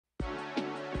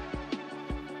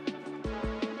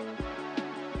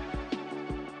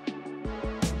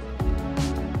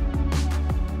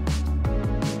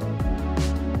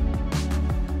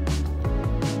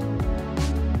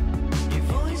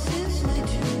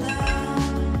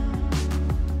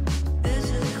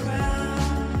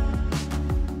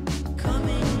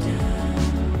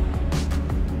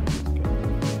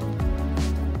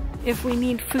if we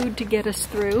need food to get us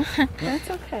through.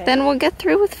 That's okay. Then we'll get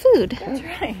through with food. That's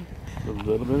right. A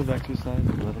little bit of exercise,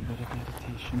 a little bit of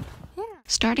meditation.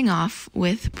 Starting off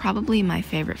with probably my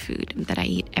favorite food that I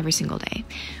eat every single day,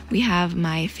 we have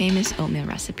my famous oatmeal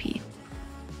recipe.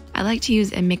 I like to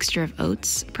use a mixture of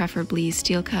oats, preferably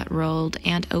steel-cut, rolled,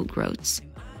 and oat groats.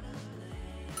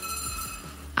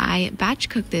 I batch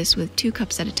cook this with 2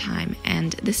 cups at a time,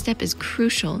 and this step is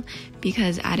crucial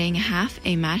because adding half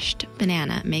a mashed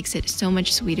banana makes it so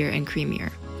much sweeter and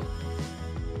creamier.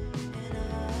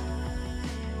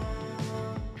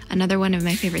 Another one of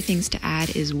my favorite things to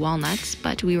add is walnuts,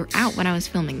 but we were out when I was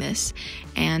filming this,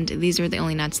 and these were the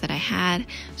only nuts that I had,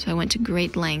 so I went to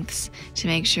great lengths to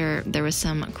make sure there was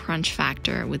some crunch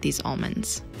factor with these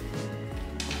almonds.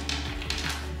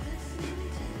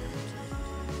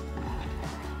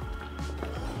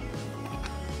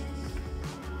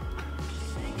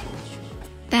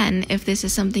 Then, if this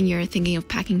is something you're thinking of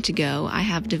packing to go, I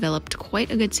have developed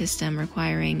quite a good system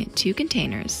requiring 2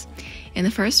 containers. In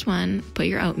the first one, put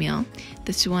your oatmeal.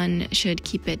 This one should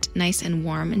keep it nice and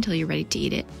warm until you're ready to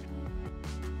eat it.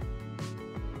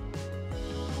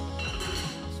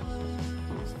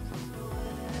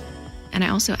 And I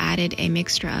also added a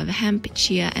mixture of hemp,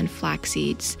 chia, and flax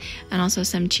seeds, and also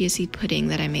some chia seed pudding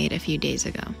that I made a few days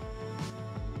ago.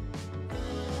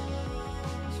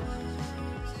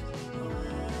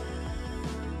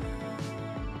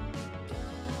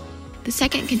 The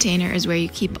second container is where you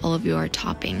keep all of your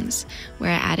toppings,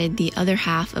 where I added the other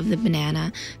half of the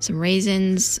banana, some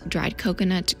raisins, dried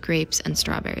coconut, grapes, and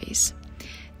strawberries.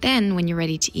 Then, when you're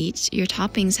ready to eat, your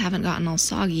toppings haven't gotten all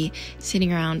soggy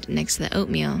sitting around next to the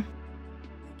oatmeal.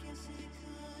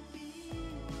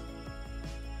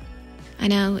 I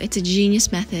know, it's a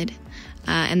genius method.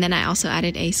 And then I also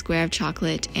added a square of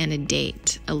chocolate and a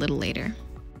date a little later.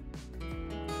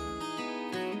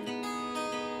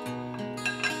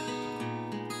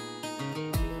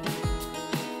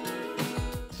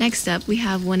 Next up, we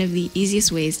have one of the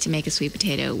easiest ways to make a sweet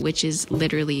potato, which is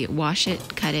literally wash it,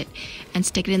 cut it, and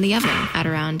stick it in the oven at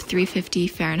around 350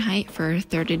 Fahrenheit for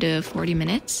 30 to 40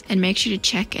 minutes, and make sure to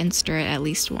check and stir it at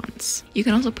least once. You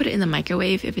can also put it in the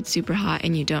microwave if it's super hot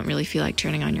and you don't really feel like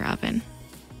turning on your oven.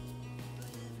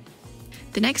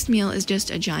 The next meal is just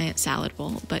a giant salad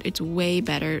bowl, but it's way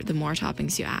better the more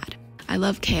toppings you add. I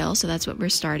love kale, so that's what we're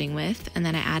starting with, and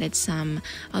then I added some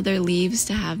other leaves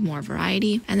to have more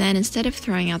variety. And then instead of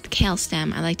throwing out the kale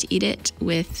stem, I like to eat it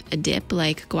with a dip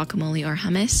like guacamole or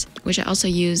hummus, which I also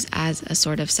use as a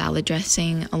sort of salad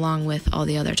dressing along with all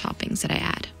the other toppings that I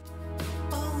add.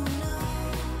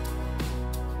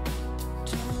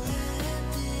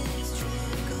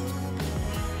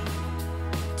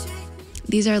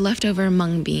 These are leftover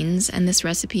mung beans, and this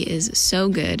recipe is so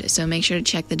good, so make sure to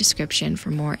check the description for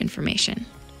more information.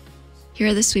 Here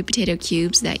are the sweet potato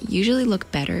cubes that usually look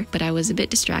better, but I was a bit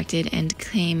distracted and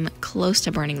came close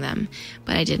to burning them,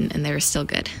 but I didn't, and they were still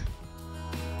good.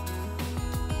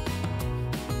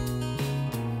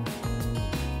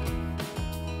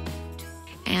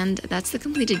 And that's the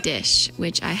completed dish,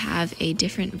 which I have a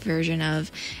different version of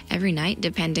every night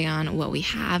depending on what we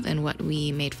have and what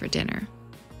we made for dinner.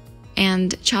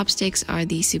 And chopsticks are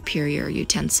the superior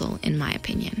utensil, in my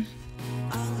opinion.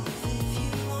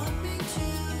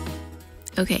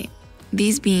 Okay,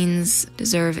 these beans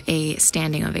deserve a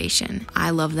standing ovation.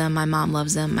 I love them, my mom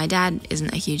loves them, my dad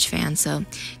isn't a huge fan, so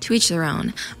to each their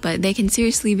own. But they can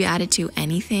seriously be added to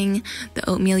anything, the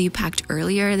oatmeal you packed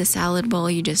earlier, the salad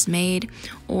bowl you just made,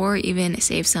 or even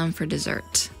save some for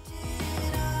dessert.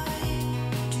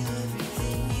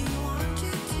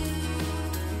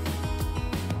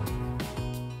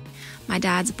 My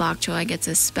dad's bok choy gets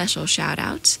a special shout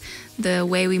out. The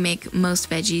way we make most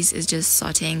veggies is just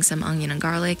sauteing some onion and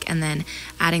garlic and then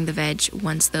adding the veg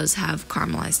once those have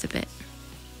caramelized a bit.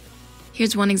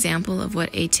 Here's one example of what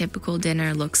a typical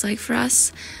dinner looks like for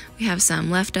us. We have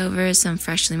some leftovers, some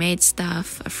freshly made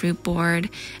stuff, a fruit board,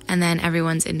 and then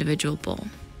everyone's individual bowl.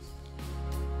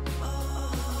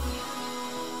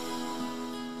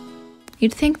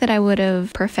 You'd think that I would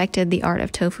have perfected the art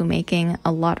of tofu making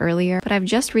a lot earlier, but I've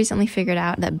just recently figured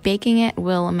out that baking it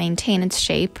will maintain its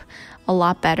shape a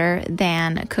lot better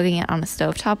than cooking it on a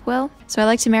stovetop will. So I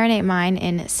like to marinate mine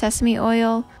in sesame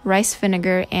oil, rice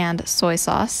vinegar, and soy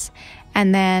sauce,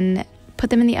 and then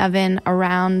put them in the oven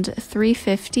around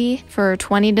 350 for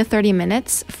 20 to 30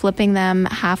 minutes, flipping them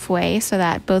halfway so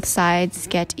that both sides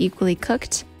get equally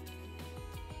cooked.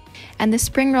 And the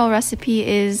spring roll recipe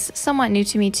is somewhat new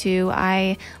to me too.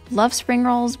 I love spring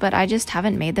rolls, but I just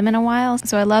haven't made them in a while.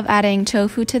 So I love adding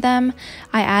tofu to them.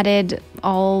 I added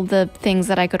all the things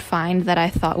that I could find that I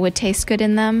thought would taste good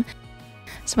in them.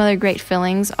 Some other great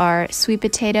fillings are sweet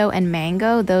potato and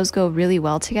mango. Those go really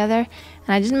well together.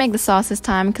 And I didn't make the sauce this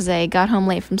time because I got home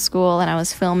late from school and I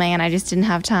was filming and I just didn't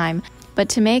have time. But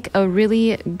to make a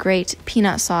really great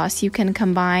peanut sauce, you can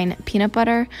combine peanut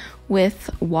butter with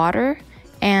water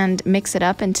and mix it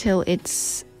up until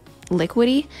it's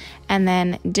liquidy, and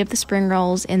then dip the spring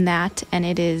rolls in that, and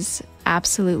it is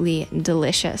absolutely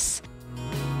delicious.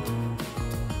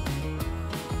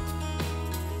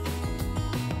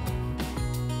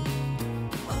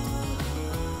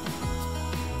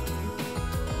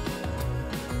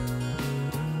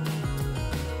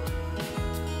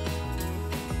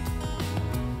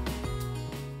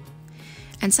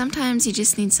 And sometimes you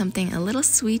just need something a little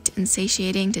sweet and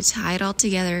satiating to tie it all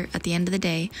together at the end of the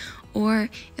day, or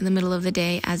in the middle of the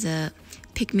day as a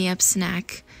pick-me-up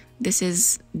snack. This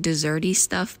is desserty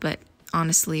stuff, but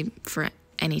honestly, for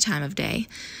any time of day.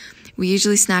 We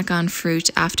usually snack on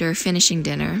fruit after finishing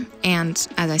dinner, and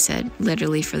as I said,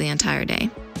 literally for the entire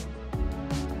day.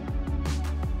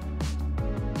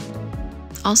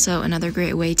 Also, another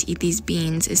great way to eat these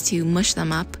beans is to mush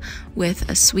them up with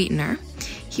a sweetener.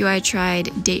 Here I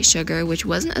tried date sugar, which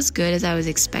wasn't as good as I was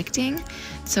expecting,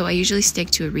 so I usually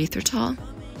stick to erythritol.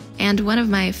 And one of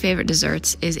my favorite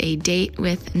desserts is a date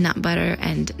with nut butter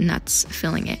and nuts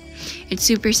filling it. It's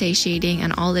super satiating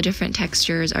and all the different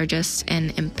textures are just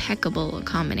an impeccable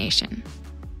combination.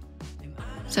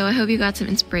 So I hope you got some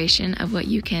inspiration of what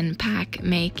you can pack,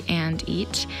 make, and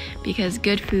eat, because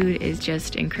good food is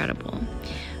just incredible.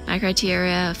 My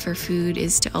criteria for food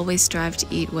is to always strive to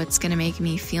eat what's going to make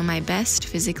me feel my best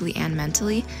physically and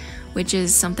mentally, which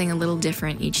is something a little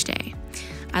different each day.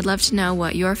 I'd love to know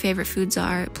what your favorite foods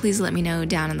are. Please let me know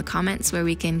down in the comments where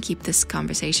we can keep this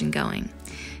conversation going.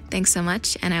 Thanks so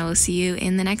much, and I will see you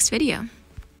in the next video.